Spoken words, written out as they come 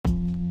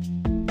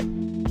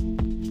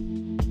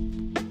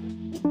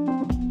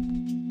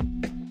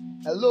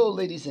Hello,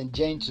 ladies and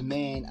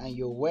gentlemen, and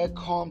you're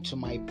welcome to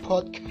my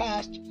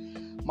podcast.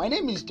 My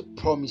name is the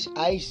Promise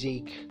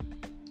Isaac.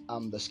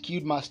 I'm the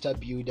skilled master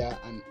builder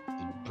and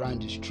a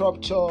brand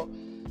disruptor.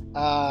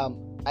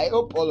 I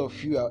hope all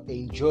of you are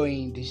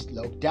enjoying this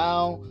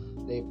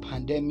lockdown, the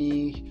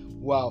pandemic.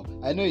 Wow,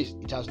 I know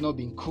it has not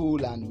been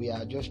cool, and we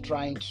are just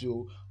trying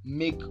to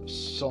make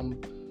some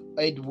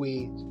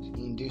headway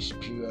in this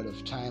period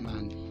of time,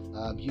 and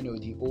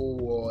the whole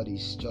world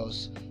is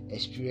just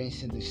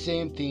experiencing the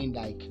same thing.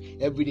 Like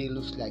every day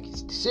looks like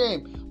it's the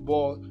same,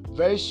 but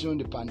very soon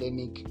the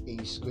pandemic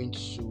is going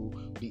to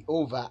be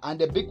over, and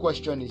the big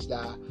question is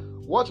that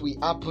what will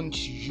happen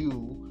to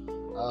you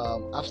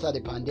after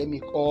the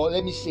pandemic, or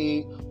let me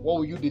say, what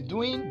will you be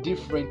doing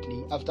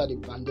differently after the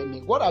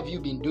pandemic? What have you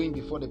been doing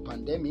before the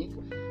pandemic,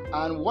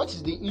 and what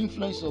is the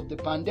influence of the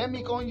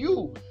pandemic on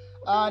you?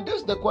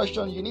 This is the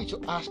question you need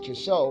to ask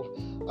yourself.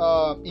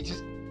 It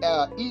is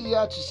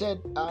easier to say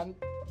and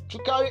to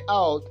carry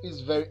out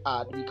is very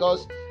hard,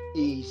 because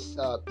it's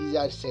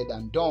easier said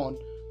than done.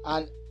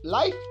 And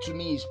life to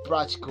me is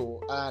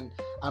practical, and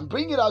I'm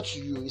bringing it out to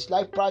you. Is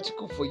life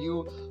practical for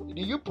you? Do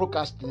you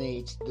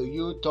procrastinate? Do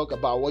you talk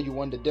about what you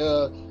want to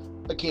do?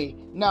 Okay,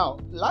 now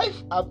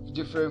life have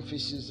different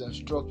phases and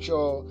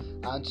structure,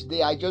 and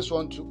today I just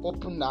want to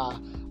open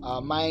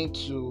our mind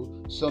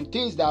to some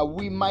things that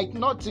we might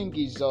not think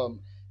is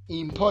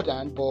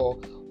important, but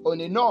on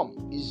a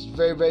norm is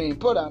very, very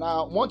important.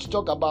 I want to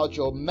talk about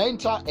your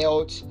mental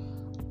health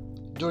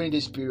during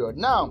this period.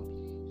 Now,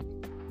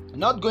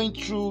 not going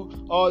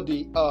through all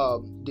the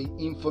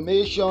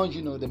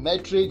information, the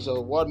metrics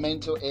of what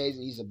mental health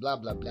is, blah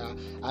blah blah,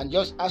 and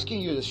just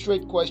asking you the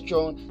straight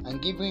question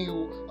and giving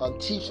you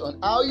tips on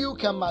how you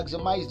can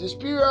maximize this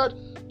period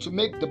to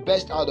make the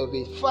best out of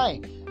it.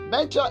 Fine,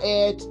 mental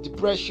health,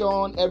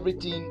 depression,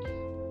 everything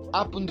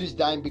happened this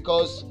time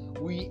because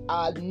we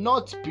are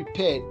not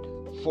prepared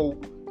for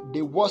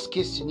the worst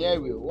case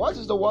scenario. What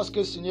is the worst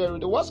case scenario?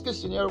 The worst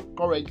case scenario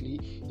currently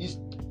is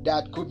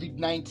that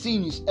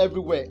COVID-19 is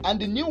everywhere, and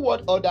the new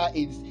world order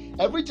is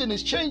everything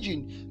is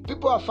changing.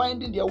 People are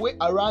finding their way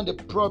around the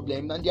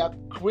problem, and they are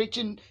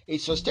creating a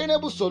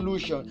sustainable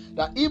solution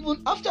that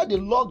even after the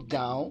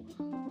lockdown,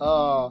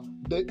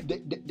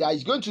 there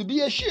is going to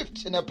be a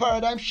shift and a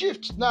paradigm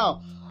shift.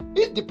 Now,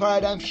 if the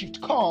paradigm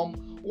shift come,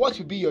 what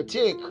will be your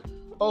take?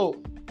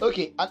 Oh,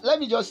 okay. And let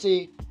me just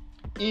say,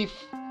 if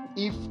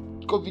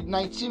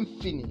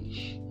COVID-19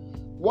 finish,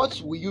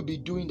 what will you be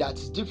doing that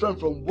is different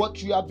from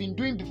what you have been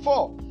doing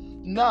before?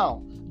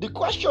 Now, the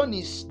question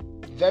is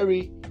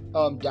very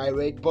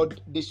direct,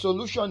 but the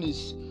solution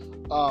is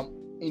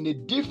in a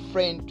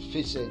different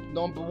facet.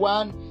 Number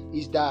one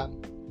is that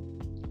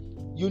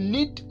you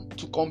need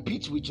to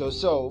compete with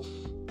yourself,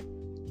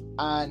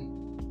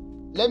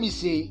 and let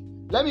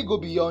me go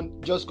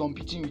beyond just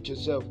competing with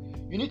yourself.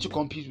 You need to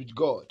compete with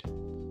God.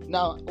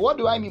 Now, what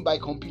do I mean by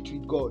compete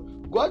with God?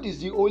 God is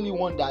the only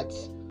one that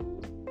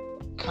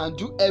can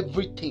do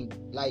everything.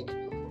 Like,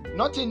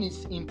 nothing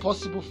is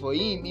impossible for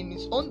him. In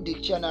his own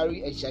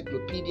dictionary,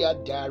 encyclopedia,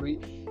 diary,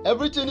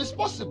 everything is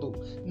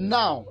possible.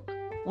 Now,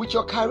 with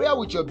your career,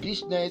 with your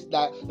business,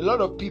 that a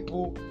lot of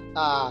people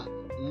are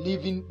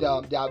leaving,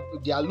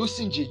 they are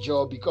losing their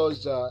job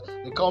because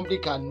the company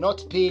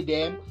cannot pay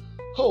them.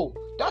 Oh,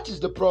 that is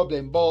the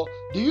problem. But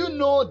do you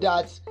know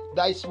that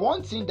there is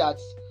one thing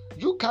that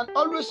you can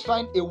always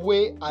find a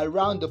way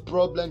around the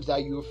problems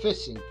that you're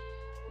facing,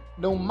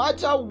 no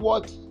matter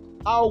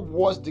how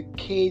worse the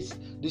case,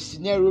 the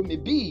scenario may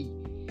be.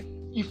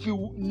 If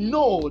you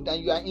know that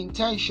you are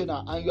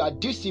intentional and you are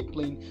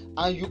disciplined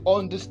and you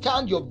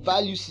understand your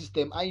value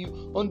system and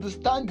you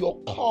understand your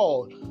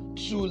call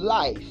to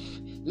life,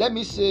 let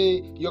me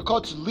say your call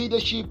to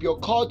leadership, your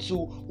call to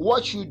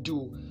what you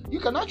do,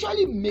 you can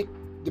actually make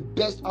the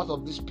best out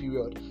of this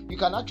period. You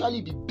can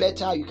actually be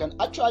better. You can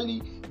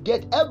actually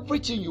get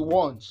everything you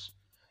want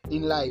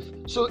in life.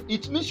 So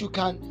it means you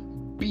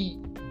can be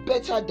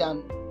better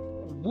than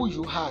who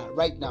you are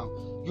right now.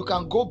 You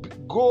can go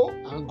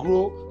and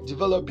grow,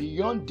 develop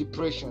beyond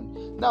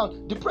depression. Now,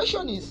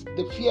 depression is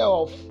the fear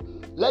of,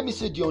 let me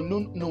say, the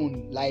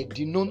unknown, like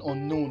the known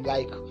unknown.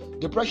 Like,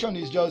 depression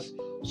is just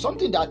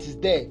something that is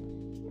there,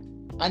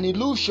 an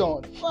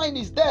illusion. Fine,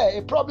 is there,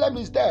 a problem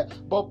is there,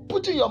 but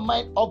putting your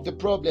mind off the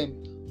problem,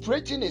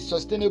 creating a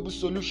sustainable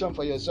solution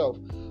for yourself.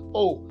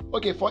 Oh,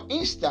 okay, for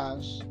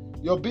instance,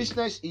 your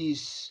business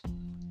is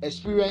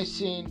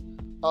experiencing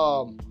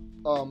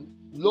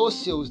low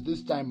sales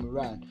this time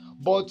around,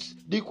 but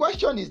the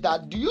question is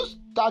that, do you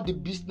start the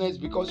business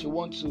because you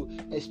want to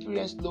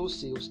experience low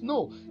sales?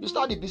 No, you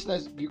start the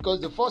business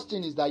because the first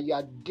thing is that you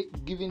are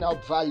giving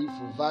out value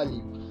for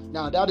value.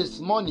 Now, that is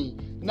money.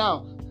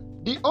 Now,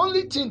 the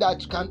only thing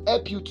that can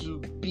help you to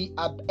be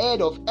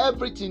ahead of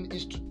everything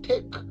is to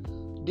take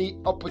the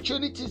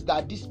opportunities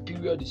that this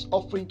period is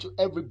offering to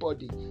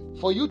everybody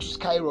for you to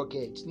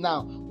skyrocket.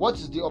 Now, what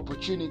is the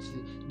opportunity?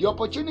 The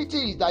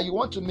opportunity is that you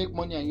want to make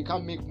money and you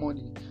can't make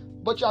money,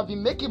 but you have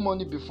been making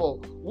money before.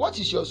 What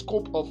is your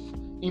scope of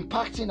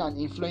impacting and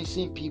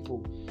influencing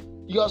people?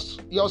 Your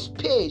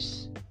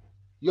space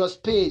your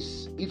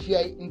space. If you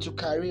are into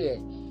career,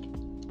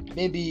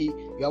 maybe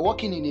you are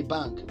working in a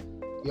bank,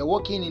 you are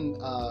working in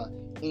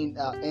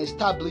an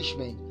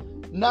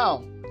establishment.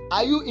 Now,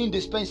 are you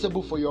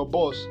indispensable for your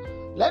boss?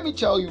 Let me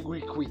tell you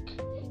real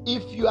quick.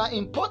 If you are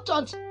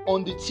important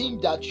on the team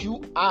that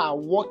you are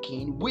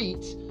working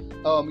with,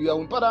 you are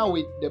important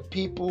with the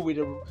people, with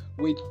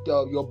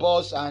your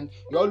boss, and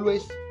you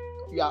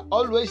are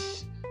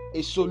always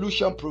a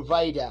solution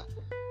provider,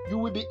 you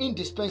will be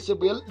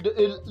indispensable.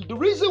 The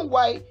reason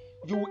why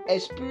you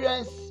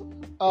experience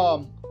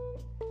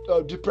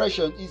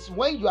depression is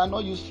when you are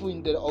not useful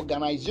in the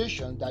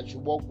organization that you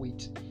work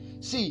with.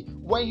 See,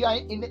 when you are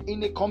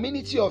in a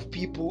community of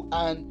people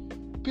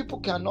and people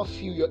cannot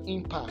feel your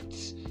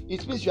impact,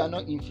 it means you are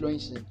not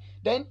influencing.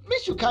 Then it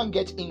means you can't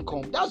get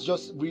income. That's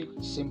just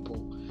real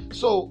simple.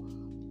 So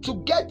to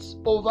get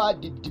over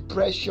the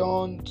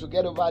depression, to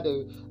get over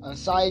the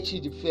anxiety,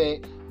 the fear,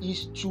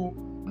 is to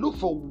look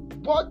for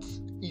what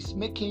is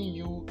making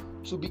you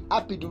to be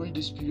happy during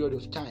this period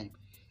of time.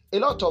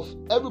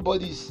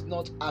 Everybody is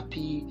not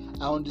happy.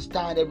 I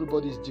understand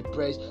everybody is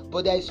depressed,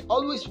 but there is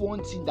always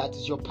one thing that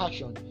is your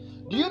passion.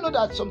 Do you know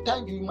that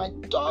sometimes you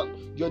might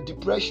turn your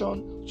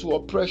depression to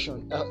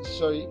oppression?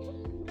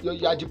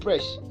 You are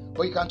depressed,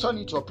 but you can turn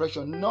it to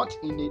oppression, not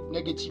in a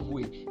negative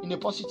way, in a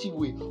positive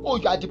way. Oh,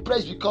 you are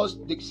depressed because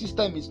the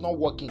system is not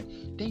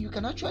working. Then you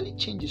can actually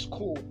change the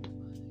scope.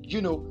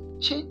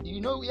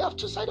 We have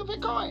two sides of a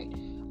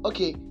coin.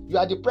 Okay, you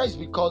are depressed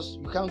because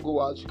you can't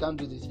go out, you can't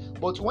do this.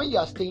 But when you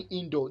are staying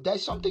indoor, there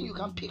is something you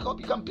can pick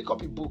up. You can pick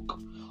up a book.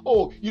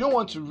 Oh, you don't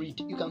want to read,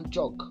 you can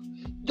jog.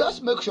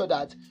 Just make sure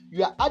that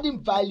you are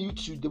adding value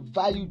to the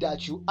value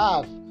that you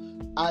have.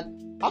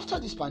 And after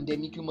this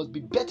pandemic, you must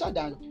be better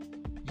than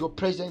your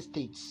present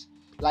states.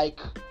 Like,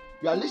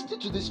 you are listening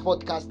to this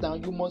podcast now,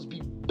 you must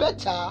be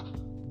better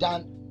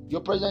than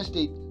your present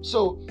state.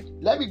 So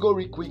let me go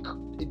real quick,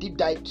 a deep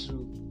dive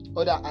to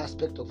other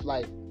aspect of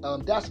life.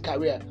 That's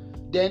career.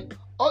 Then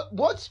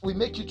what will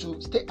make you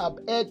to stay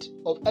ahead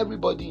of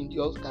everybody in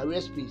your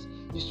career space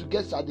is to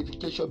get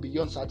certification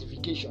beyond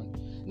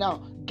certification.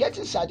 Now,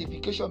 getting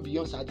certification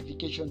beyond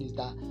certification is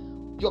that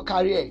your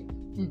career,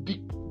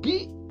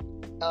 be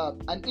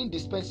an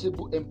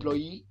indispensable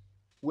employee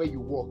where you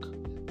work.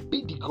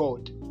 Be the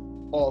god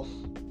of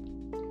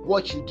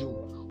what you do.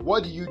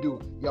 What do? You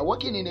are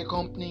working in a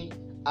company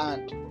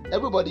and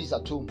everybody is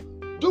at home.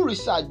 Do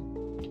research.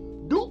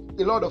 Do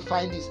a lot of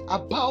findings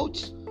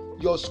about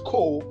your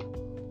scope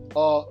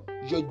or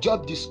your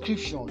job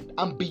description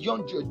and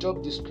beyond your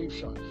job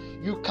description.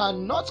 You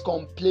cannot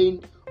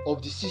complain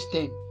of the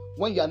system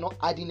when you are not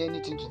adding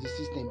anything to the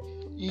system.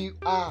 You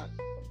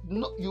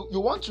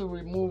want to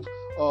remove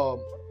a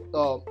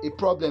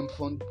problem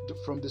from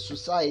the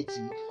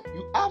society.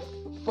 You have,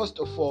 first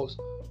of all,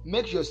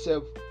 make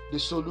yourself the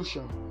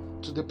solution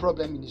to the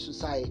problem in the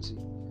society.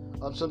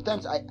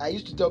 Sometimes I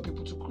used to tell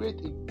people to create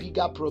a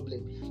bigger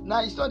problem.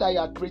 Now, it's not that you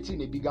are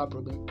creating a bigger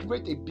problem.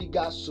 Create a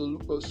bigger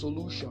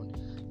solution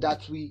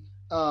that we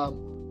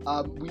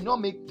not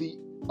make the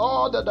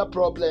all other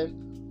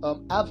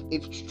problem have a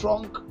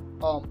strong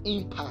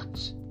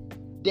impact.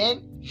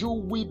 Then you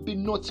will be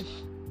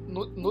noticed.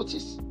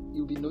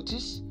 You'll be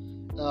noticed.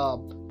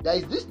 There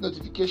is this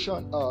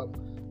notification.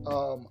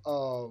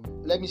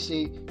 Let me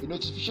say a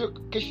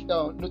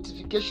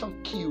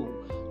notification queue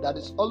that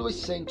is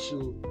always sent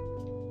to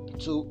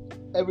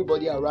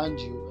everybody around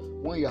you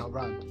when you are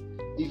around.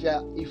 If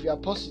you are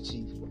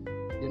positive,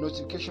 the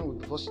notification will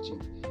be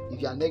positive.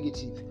 If you are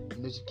negative, the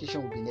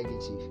notification will be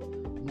negative.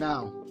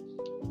 Now,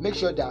 make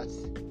sure that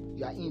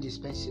you are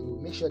indispensable.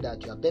 Make sure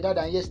that you are better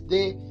than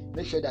yesterday.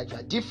 Make sure that you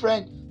are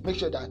different. Make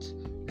sure that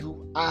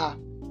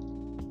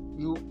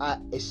you are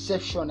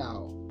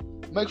exceptional.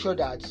 Make sure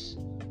that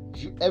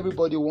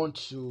everybody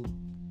wants to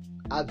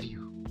have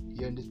you.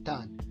 You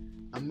understand?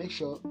 And make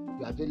sure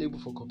you are available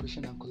for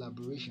cooperation and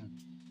collaboration.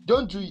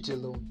 Don't do it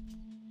alone.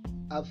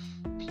 Have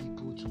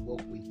people to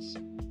work with.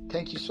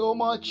 Thank you so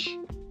much.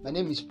 My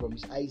name is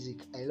Promise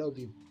Isaac. I love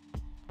you.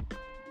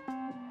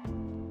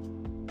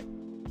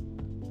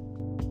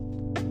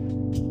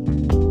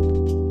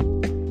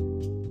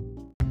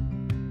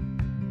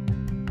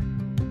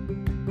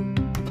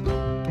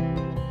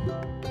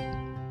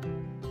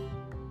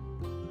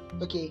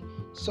 Okay,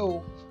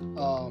 so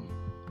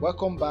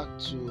welcome back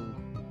to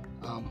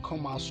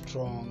Come Out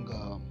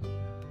Strong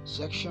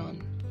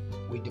section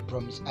with the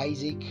Promise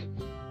Isaac.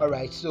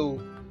 Alright, so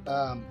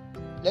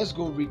let's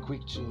go real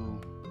quick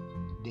to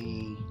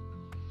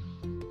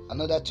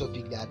another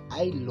topic that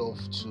I love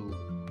to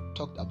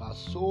talk about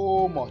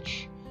so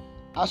much.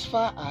 As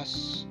far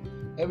as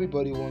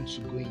everybody wants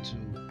to go into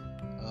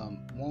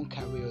one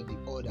career or the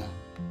other,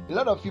 a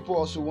lot of people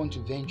also want to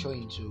venture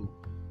into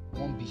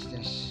one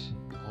business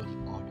or the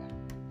other.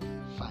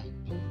 Fine,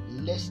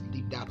 let's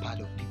leave that part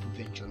of people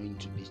venturing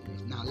into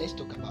business. Now let's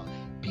talk about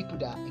people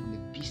that are in the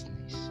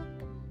business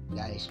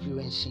that are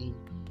experiencing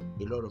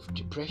a lot of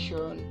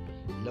depression,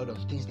 a lot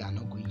of things that are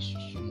not going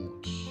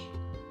smooth.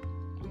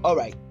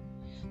 Alright,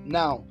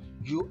 now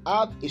you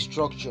have a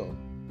structure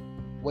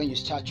when you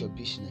start your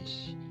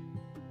business.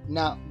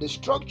 Now, the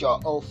structure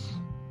of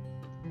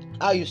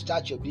how you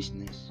start your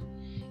business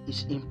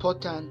is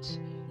important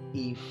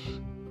if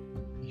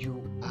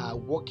you are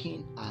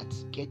working at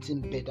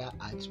getting better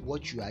at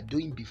what you are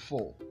doing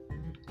before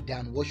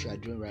than what you are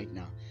doing right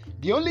now.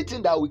 The only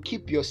thing that will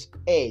keep your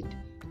head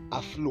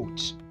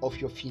afloat of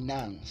your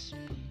finance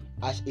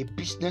as a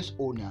business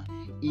owner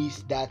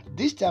is that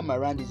this time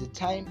around is a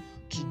time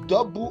to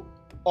double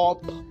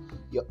up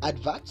your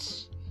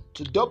adverts,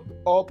 to double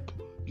up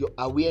your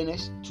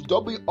awareness, to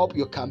double up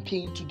your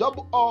campaign, to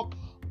double up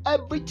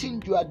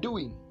everything you are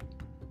doing.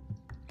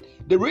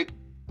 The real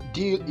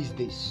deal is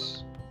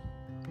this: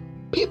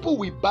 people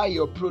will buy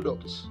your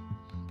products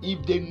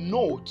if they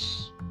note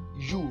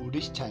you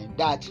this time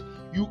that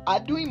you are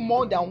doing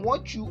more than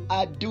what you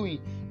are doing.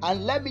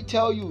 And let me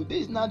tell you,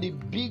 this is not the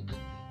big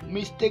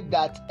mistake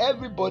that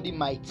everybody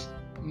might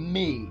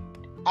make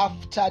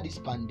after this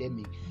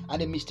pandemic.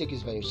 And the mistake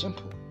is very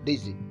simple.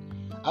 This is it.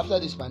 After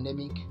this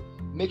pandemic,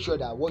 make sure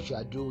that what you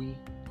are doing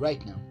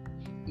right now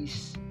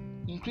is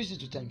increase it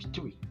to times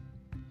 3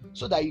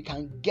 so that you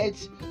can get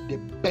the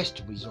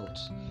best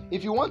results.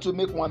 If you want to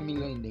make 1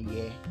 million in a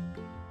year,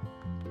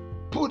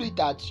 put it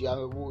at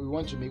you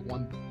want to make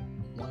 10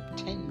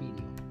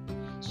 million.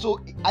 So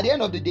at the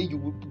end of the day, you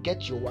will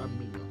get your 1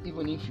 million,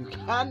 even if you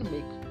can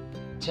make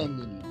 10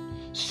 million.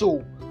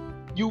 So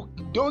you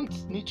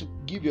don't need to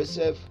give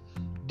yourself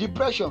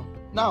depression.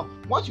 Now,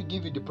 what will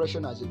give you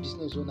depression as a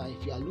business owner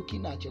if you are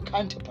looking at your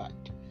counterpart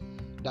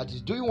that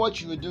is doing what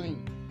you are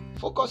doing?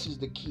 Focus is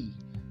the key.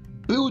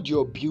 Build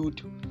your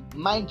build,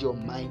 mind your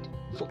mind,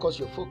 focus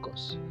your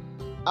focus.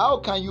 How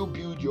can you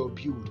build your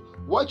build?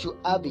 What you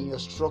have in your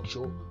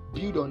structure,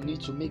 build on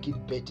it to make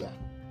it better.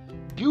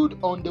 Build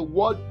on the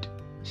word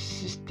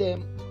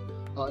system,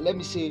 let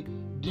me say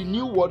the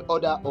new world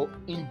order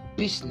in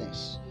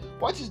business.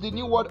 What is the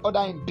new world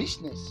order in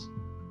business?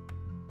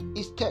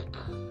 It's tech.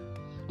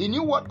 The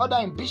new world order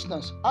in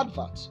business: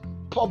 adverts,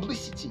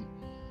 publicity.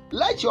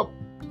 Let your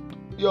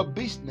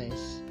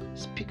business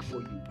speak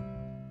for you.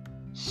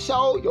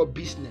 Sell your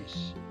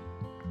business,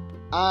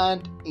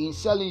 and in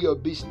selling your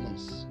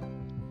business,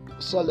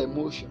 sell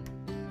emotion,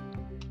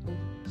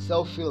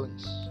 sell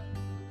feelings.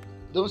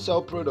 Don't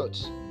sell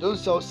products, don't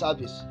sell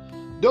service.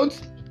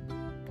 Don't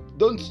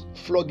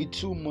flog it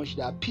too much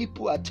that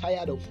people are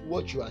tired of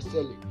what you are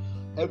selling.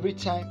 Every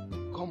time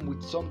come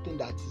with something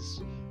that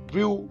is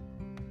real,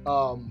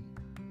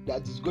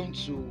 that is going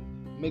to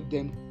make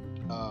them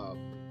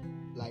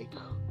like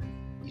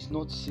it's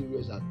not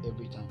serious at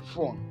every time.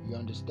 Fun, you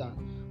understand?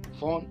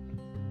 Fun,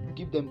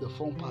 give them the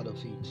fun part of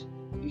it.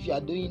 If you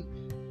are doing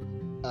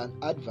an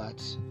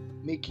advert,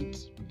 make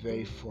it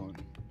very fun.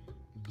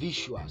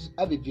 Visuals,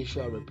 have a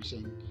visual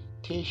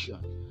representation.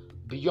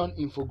 Beyond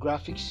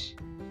infographics,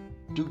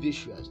 do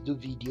visuals, do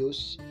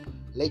videos.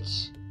 Let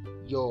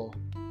your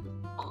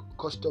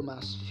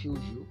customers feel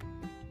you.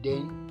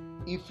 Then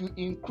if you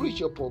increase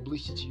your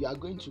publicity, you are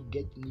going to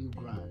get new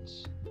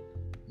grants.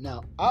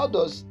 Now, how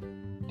does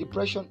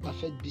depression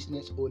affect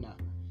business owner?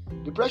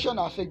 Depression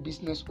affect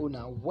business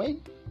owner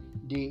when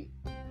the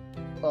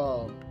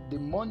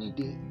money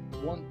they're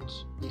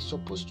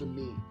supposed to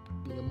make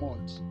in a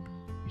month.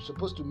 You're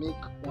supposed to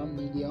make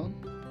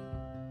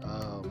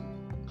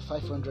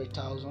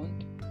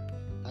 1,500,000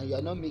 and you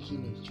are not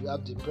making it. You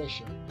have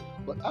depression.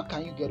 But how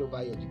can you get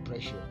over your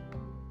depression?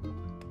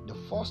 The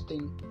first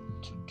thing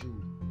to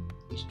do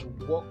is to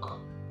work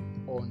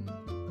on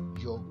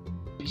your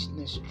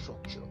business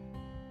structure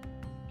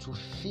to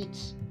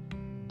fit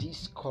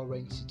this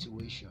current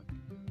situation.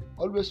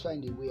 Always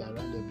find a way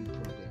around every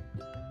problem.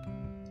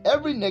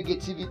 Every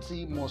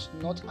negativity must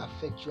not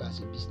affect you as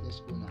a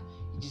business owner.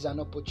 It is an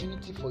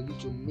opportunity for you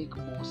to make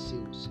more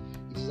sales.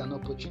 It is an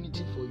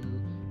opportunity for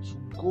you to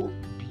go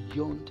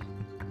beyond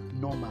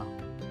normal.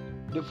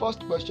 The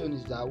first question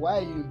is that why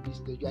are you in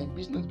business? You are in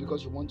business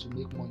because you want to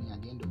make money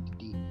at the end of the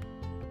day.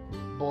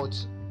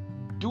 But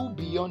do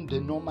beyond the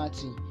normal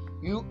thing.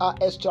 You are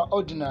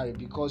extraordinary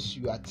because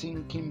you are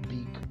thinking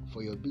big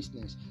for your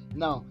business.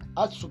 Now,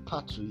 add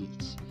super to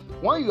it.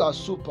 When you are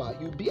super,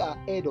 you'll be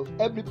ahead of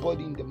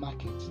everybody in the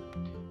market.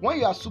 When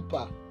you are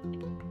super,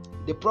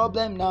 the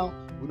problem now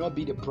will not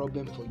be the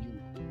problem for you.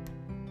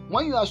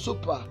 When you are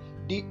super,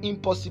 the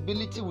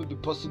impossibility will be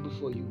possible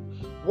for you.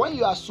 When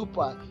you are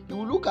super, you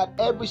will look at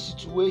every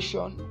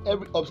situation,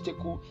 every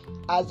obstacle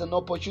as an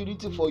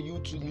opportunity for you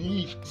to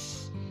lift.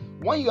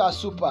 When you are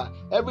super,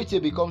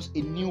 everything becomes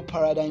a new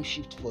paradigm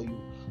shift for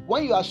you.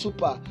 When you are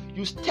super,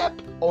 you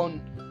step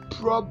on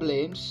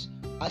problems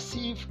as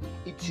if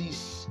it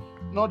is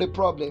not a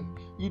problem.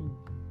 You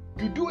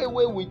do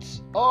away with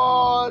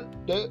all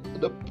the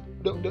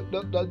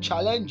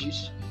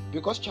challenges,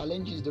 because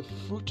challenge is the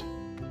fruit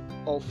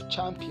of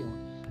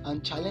champion,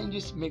 and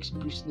challenges makes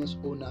business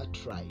owner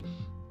thrive,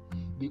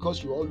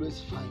 because you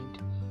always find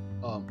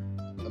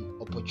an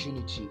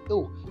opportunity.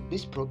 Oh,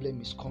 this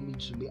problem is coming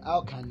to me.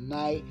 How can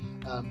I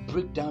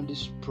break down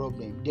this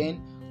problem?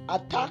 Then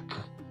attack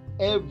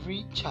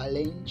every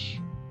challenge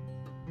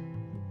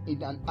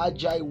in an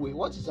agile way.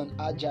 What is an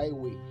agile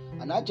way?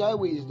 An agile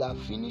way is that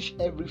finish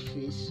every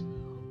phase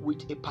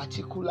with a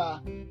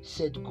particular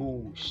set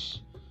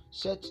goals.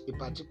 Set a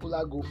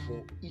particular goal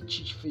for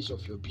each phase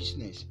of your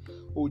business.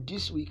 Oh,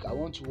 this week I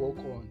want to work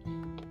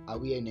on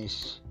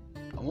awareness.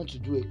 I want to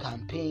do a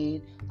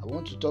campaign. I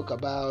want to talk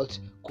about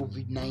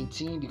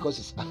COVID-19 because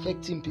it's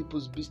affecting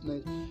people's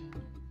business.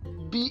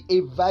 Be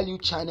a value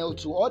channel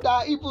to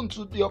other, even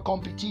to your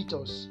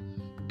competitors.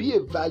 Be a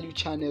value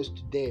channel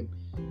to them.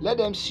 Let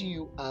them see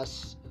you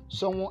as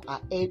someone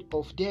ahead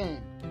of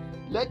them.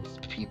 Let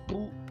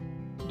people,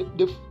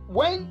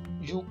 when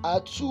you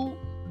are too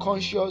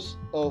conscious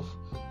of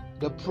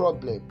the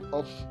problem,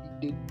 of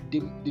the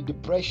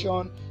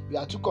depression, you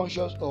are too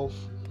conscious of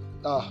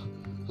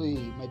hey,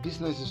 my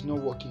business is not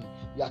working.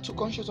 You are too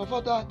conscious of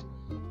all that.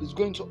 It's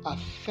going to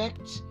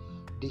affect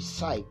the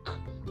psyche.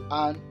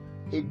 And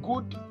a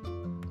good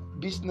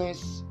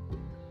business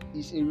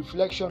is a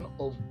reflection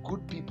of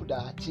good people that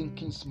are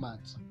thinking smart.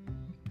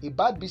 A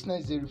bad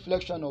business is a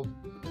reflection of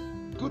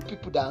good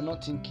people that are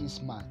not thinking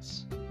smart.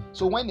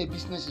 So when a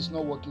business is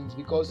not working, it's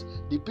because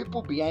the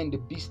people behind the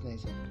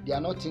business, they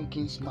are not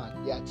thinking smart.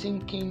 They are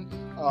thinking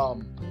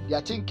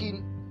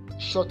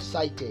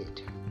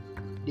short-sighted.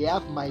 They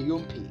have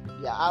myopia.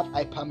 They have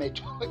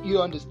hypermetropia.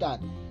 You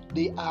understand?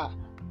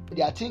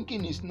 Their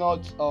thinking is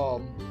not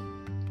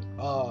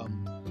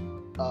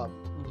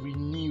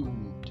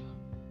renewed.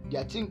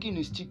 Their thinking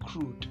is still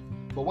crude.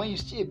 But when you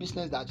see a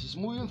business that is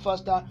moving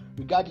faster,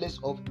 regardless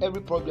of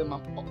every problem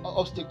and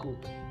obstacle,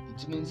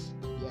 it means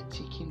they are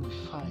taking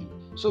refined.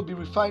 So be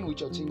refined with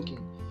your thinking.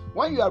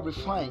 When you are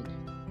refined,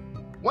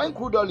 when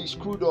crude oil is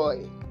crude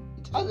oil,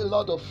 it has a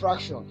lot of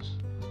fractions.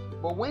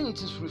 But when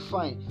it is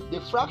refined, the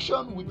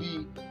fraction will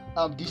be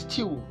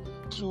distilled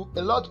to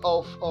a lot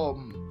of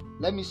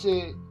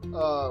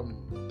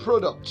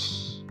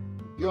products.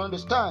 You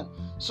understand?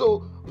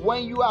 So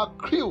when you are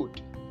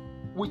crude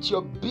with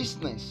your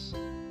business,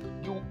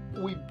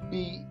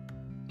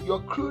 your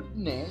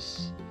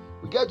crudeness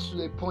will get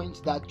to a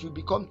point that you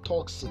become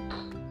toxic.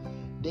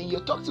 Then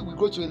your toxic will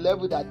go to a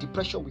level that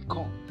depression will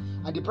come,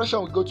 and depression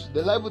will go to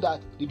the level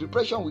that the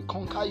depression will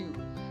conquer you,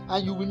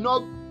 and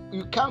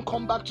you can't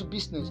come back to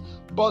business.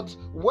 But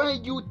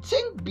when you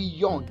think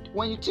beyond,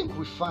 when you think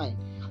refined,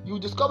 you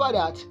discover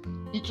that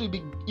it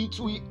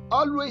will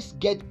always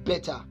get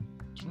better.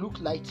 To look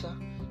lighter,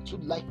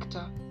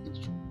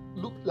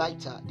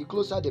 the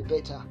closer the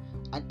better,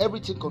 and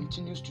everything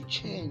continues to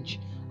change.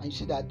 And you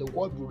see that the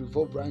world will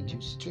revolve around you,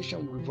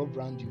 situation will revolve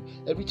around you,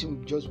 everything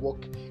will just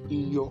work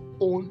in your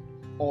own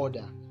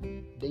order.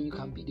 Then you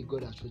can be the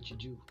God at what you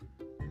do.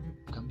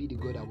 You can be the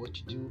God at what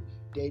you do.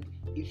 Then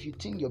if you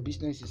think your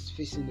business is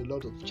facing a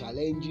lot of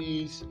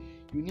challenges,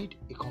 you need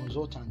a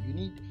consultant. You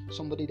need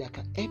somebody that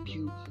can help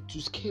you to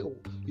scale.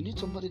 You need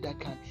somebody that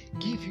can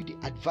give you the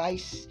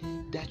advice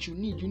that you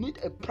need. You need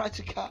a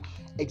practical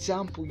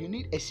example. You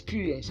need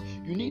experience.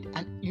 You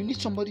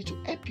need somebody to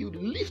help you,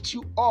 lift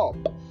you up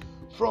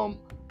from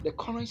the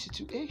current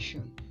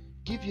situation,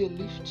 give you a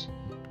lift,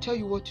 tell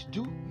you what to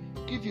do,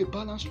 give you a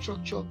balanced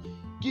structure,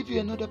 give you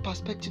another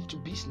perspective to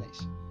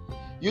business.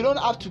 You don't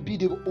have to be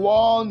the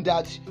one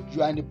that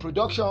you are in the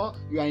production,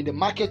 you are in the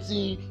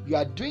marketing, you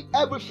are doing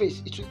every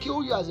phase. It will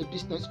kill you as a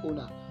business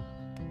owner.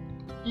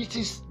 It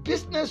is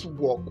business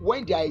work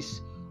when there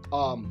is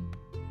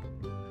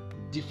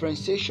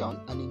differentiation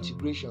and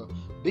integration.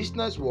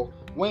 Business work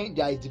when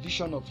there is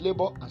division of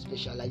labor and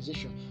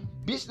specialization.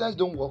 Business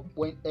don't work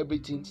when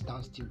everything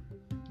stands still.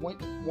 When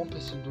one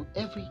person do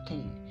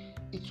everything,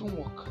 it won't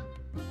work.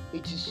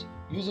 It is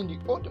using the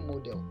old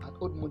model, and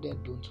old model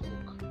don't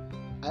work.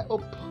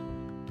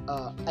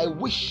 I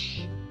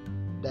wish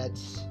that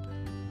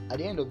at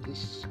the end of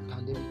this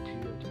pandemic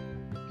period,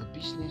 your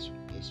business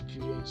will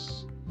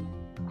experience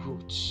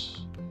growth.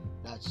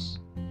 That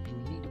you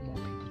need more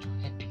people to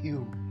help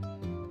you,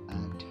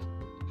 and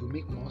you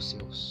make more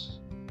sales.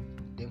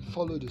 Then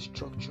follow the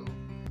structure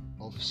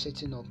of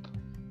setting up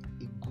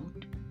a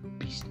good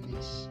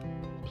business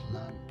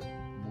plan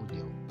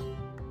model.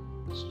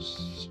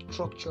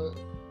 Structure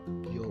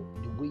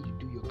the way you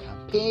do your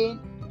campaign,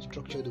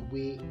 structure the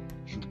way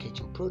you get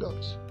your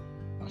products,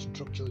 and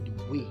structure the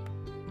way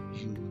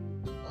you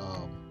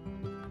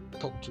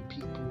talk to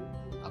people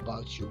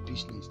about your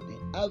business. Then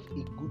have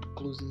a good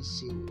closing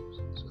sales.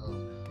 So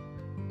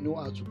know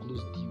how to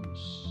close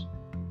deals,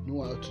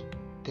 know how to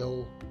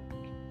tell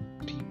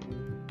people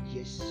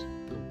yes,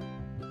 no.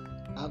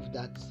 Have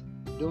that.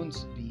 Don't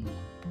be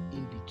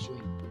in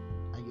between,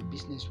 and your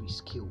business will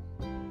scale.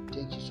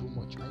 Thank you so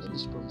much. My name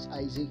is Promise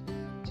Isaac.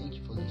 Thank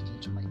you for listening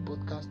to my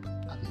podcast.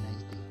 Have a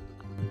nice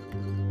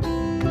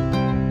day.